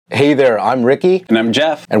Hey there, I'm Ricky. And I'm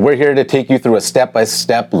Jeff. And we're here to take you through a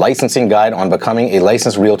step-by-step licensing guide on becoming a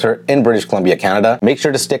licensed realtor in British Columbia, Canada. Make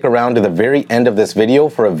sure to stick around to the very end of this video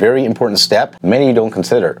for a very important step many don't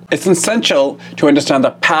consider. It's essential to understand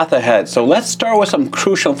the path ahead. So let's start with some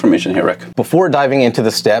crucial information here, Rick. Before diving into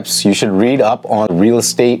the steps, you should read up on real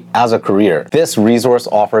estate as a career. This resource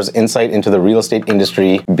offers insight into the real estate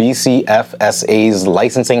industry, BCFSA's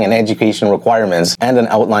licensing and education requirements, and an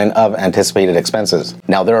outline of anticipated expenses.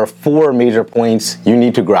 Now, there are 4 major points you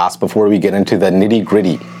need to grasp before we get into the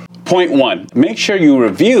nitty-gritty. Point 1, make sure you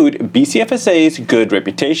reviewed BCFSA's good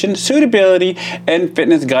reputation, suitability, and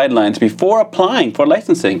fitness guidelines before applying for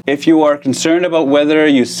licensing. If you are concerned about whether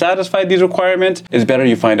you satisfy these requirements, it's better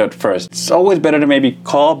you find out first. It's always better to maybe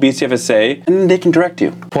call BCFSA and they can direct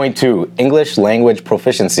you. Point 2, English language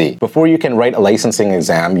proficiency. Before you can write a licensing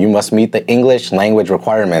exam, you must meet the English language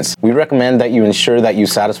requirements. We recommend that you ensure that you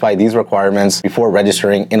satisfy these requirements before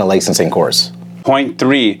registering in a licensing course. Point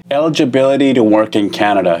 3, eligibility to work in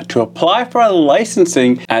Canada. To apply for a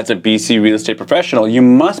licensing as a BC real estate professional, you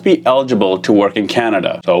must be eligible to work in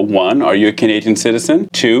Canada. So 1, are you a Canadian citizen?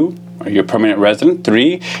 2, are you a permanent resident?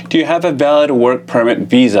 3, do you have a valid work permit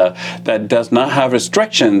visa that does not have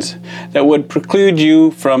restrictions that would preclude you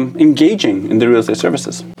from engaging in the real estate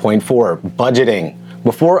services? Point 4, budgeting.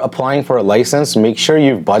 Before applying for a license, make sure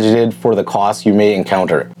you've budgeted for the costs you may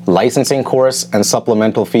encounter. Licensing course and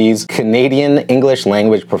supplemental fees, Canadian English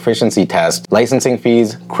language proficiency test, licensing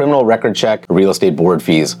fees, criminal record check, real estate board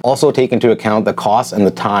fees. Also take into account the cost and the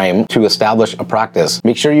time to establish a practice.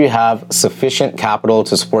 Make sure you have sufficient capital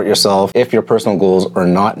to support yourself if your personal goals are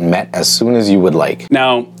not met as soon as you would like.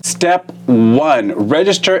 Now, step 1,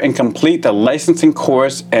 register and complete the licensing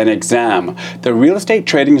course and exam. The Real Estate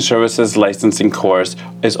Trading Services licensing course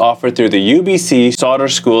is offered through the UBC Sauder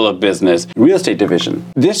School of Business Real Estate Division.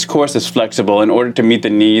 This course is flexible in order to meet the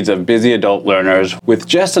needs of busy adult learners with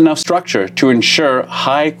just enough structure to ensure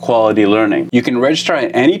high quality learning. You can register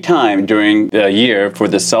at any time during the year for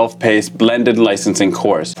the self-paced blended licensing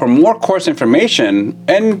course. For more course information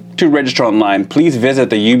and to register online, please visit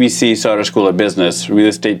the UBC Sauder School of Business Real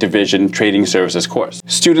Estate Division Trading Services course.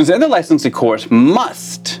 Students in the licensing course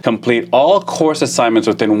must complete all course assignments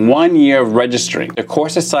within 1 year of registering. The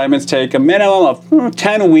course assignments take a minimum of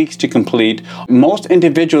 10 weeks to complete. Most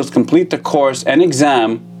individuals complete the course and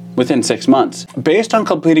exam within 6 months, based on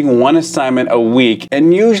completing 1 assignment a week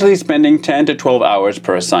and usually spending 10 to 12 hours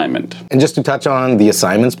per assignment. And just to touch on the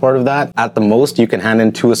assignments part of that, at the most you can hand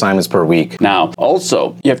in 2 assignments per week. Now,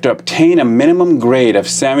 also, you have to obtain a minimum grade of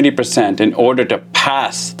 70% in order to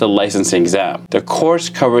pass the licensing exam. The course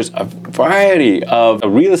covers a variety of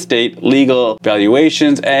real estate, legal,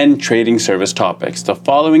 valuations, and trading service topics. The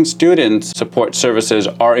following students support services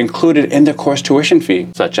are included in the course tuition fee,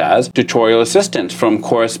 such as tutorial assistance from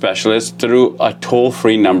course specialists through a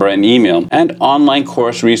toll-free number and email, and online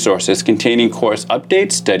course resources containing course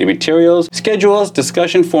updates, study materials, schedules,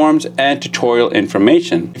 discussion forums, and tutorial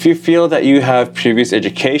information. If you feel that you have previous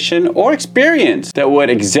education or experience that would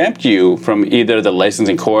exempt you from either the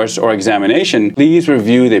licensing course or examination, please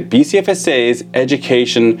review the BCFSA's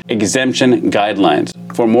Education Exemption Guidelines.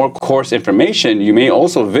 For more course information, you may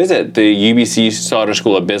also visit the UBC Sauder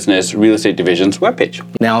School of Business Real Estate Division's webpage.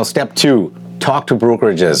 Now, step 2, talk to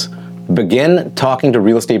brokerages. Begin talking to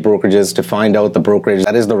real estate brokerages to find out the brokerage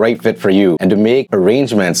that is the right fit for you and to make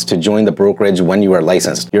arrangements to join the brokerage when you are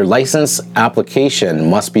licensed. Your license application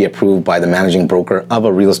must be approved by the managing broker of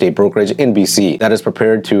a real estate brokerage in BC that is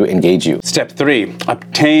prepared to engage you. Step 3,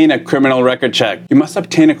 obtain a criminal record check. You must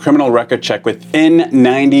obtain a criminal record check within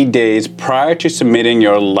 90 days prior to submitting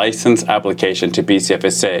your license application to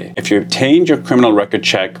BCFSA. If you obtained your criminal record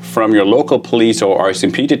check from your local police or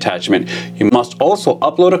RCMP detachment, you must also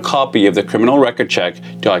upload a copy of the criminal record check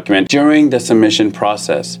document during the submission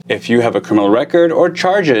process. If you have a criminal record or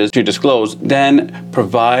charges to disclose, then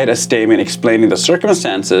provide a statement explaining the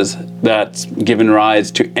circumstances that's given rise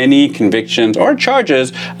to any convictions or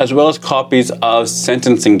charges, as well as copies of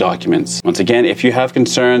sentencing documents. Once again, if you have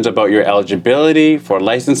concerns about your eligibility for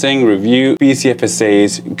licensing, review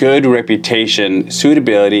BCFSA's good reputation,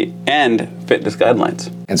 suitability, and fitness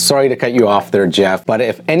guidelines. And sorry to cut you off there, Jeff, but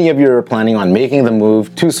if any of you are planning on making the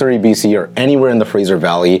move to Surrey, BC, or anywhere in the Fraser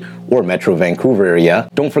Valley or Metro Vancouver area,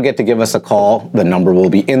 don't forget to give us a call. The number will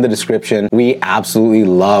be in the description. We absolutely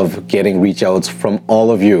love getting reach outs from all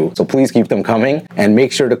of you. So please keep them coming. And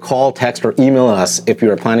make sure to call, text, or email us if you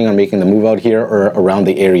are planning on making the move out here or around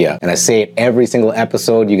the area. And I say it every single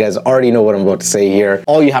episode. You guys already know what I'm about to say here.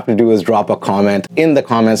 All you have to do is drop a comment in the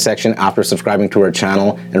comment section after subscribing to our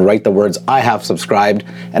channel and write the words "I have subscribed,"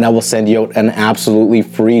 and I will send you out an absolutely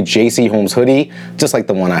free JC Homes hoodie, just like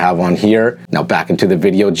the one I have on here. Now back into the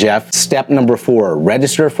video, Jeff. Step number 4,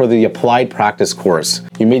 register for the Applied Practice course.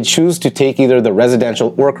 You may choose to take either the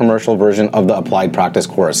residential or commercial version of the Applied Practice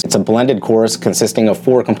course. It's a blended course consisting of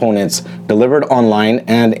 4 components delivered online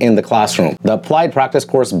and in the classroom. The Applied Practice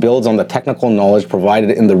course builds on the technical knowledge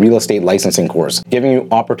provided in the real estate licensing course, giving you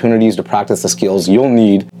opportunities to practice the skills you'll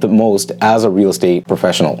need the most as a real estate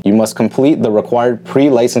professional. You must complete the required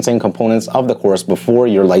pre-licensing components of the course before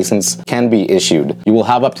your license can be issued. You will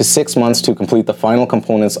have up to 6 months to complete the final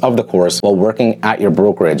components of the course while working at your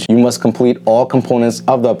brokerage. You must complete all components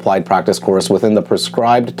of the Applied Practice course within the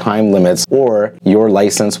prescribed time limits, or your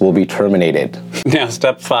license will be terminated. Now,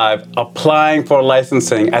 step 5, applying for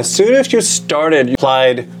licensing. As soon as you started your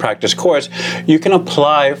Applied Practice course, you can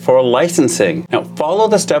apply for licensing. Now, follow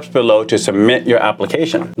the steps below to submit your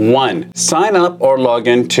application. 1, sign up or log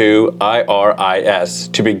into IRIS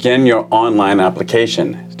to begin your online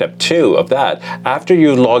application. Step 2 of that, after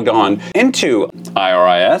you logged on into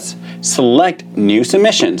IRIS, select new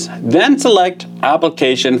submissions. Then select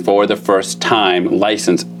application for the first time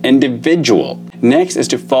licensed individual. Next is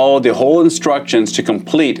to follow the whole instructions to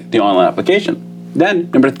complete the online application. Then,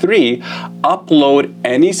 number 3, upload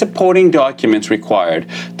any supporting documents required.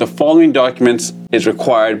 The following documents is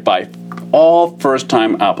required by all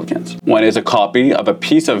first-time applicants. One is a copy of a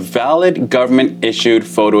piece of valid government-issued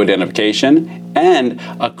photo identification and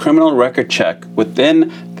a criminal record check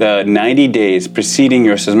within the 90 days preceding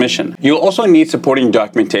your submission. You'll also need supporting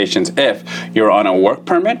documentations if you're on a work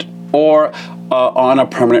permit or on a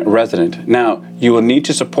permanent resident. Now, you will need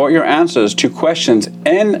to support your answers to questions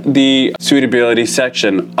in the suitability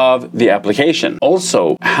section of the application.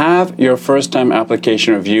 Also, have your first-time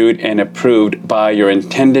application reviewed and approved by your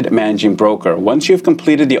intended managing broker. Once you've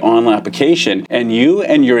completed the online application, and you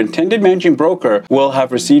and your intended managing broker will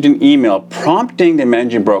have received an email prompting the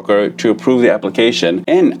managing broker to approve the application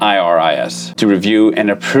in IRIS to review and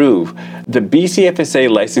approve. The BCFSA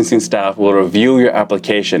licensing staff will review your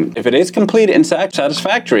application. If it is completed and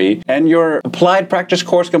satisfactory and your Applied Practice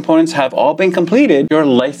course components have all been completed, your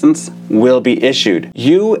license will be issued.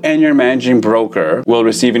 You and your managing broker will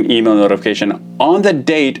receive an email notification on the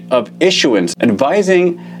date of issuance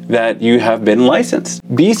advising that you have been licensed.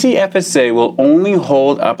 BCFSA will only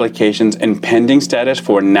hold applications in pending status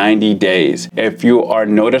for 90 days. If you are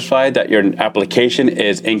notified that your application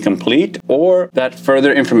is incomplete or that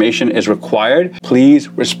further information is required, please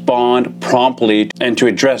respond promptly and to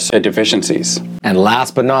address the deficiencies. And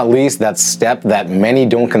last but not least, that step that many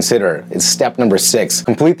don't consider is step number 6.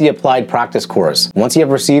 Complete the Applied Practice course. Once you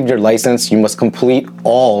have received your license, you must complete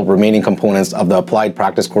all remaining components of the Applied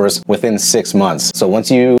Practice course within 6 months. So once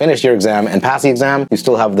you finish your exam and pass the exam, you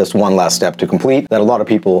still have this one last step to complete that a lot of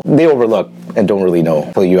people, they overlook and don't really know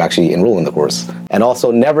until you actually enroll in the course. And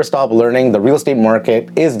also, never stop learning. The real estate market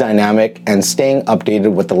is dynamic, and staying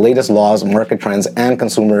updated with the latest laws, market trends, and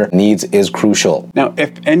consumer needs is crucial. Now,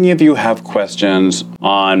 if any of you have questions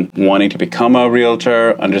on wanting to become a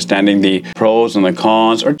realtor, understanding the pros and the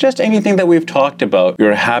cons, or just anything that we've talked about,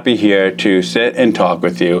 we're happy here to sit and talk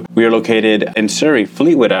with you. We are located in Surrey,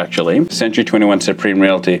 Fleetwood actually, Century 21 Supreme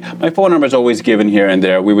Realty. My phone number is always given here and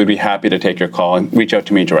there. We would be happy to take your call and reach out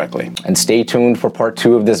to me directly. And stay tuned for part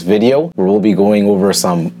 2 of this video, where we'll be going over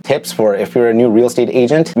some tips for if you're a new real estate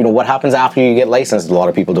agent. You know, what happens after you get licensed? A lot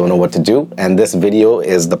of people don't know what to do, and this video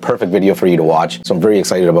is the perfect video for you to watch. So I'm very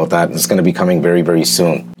excited about that. It's going to be coming very, very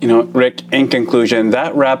soon. You know, Rick, in conclusion,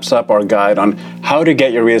 that wraps up our guide on how to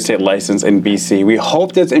get your real estate license in BC. We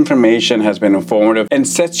hope this information has been informative and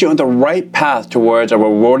sets you on the right path towards a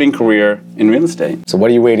rewarding career in real estate. So what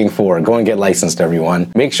are you waiting for? Go and get licensed,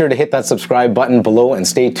 everyone. Make sure to hit that subscribe button below and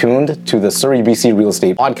stay tuned to the Surrey BC Real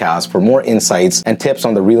Estate Podcast for more insights and tips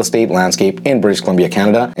on the real estate landscape in British Columbia,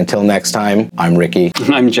 Canada. Until next time, I'm Ricky.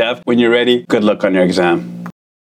 I'm Jeff. When you're ready, good luck on your exam.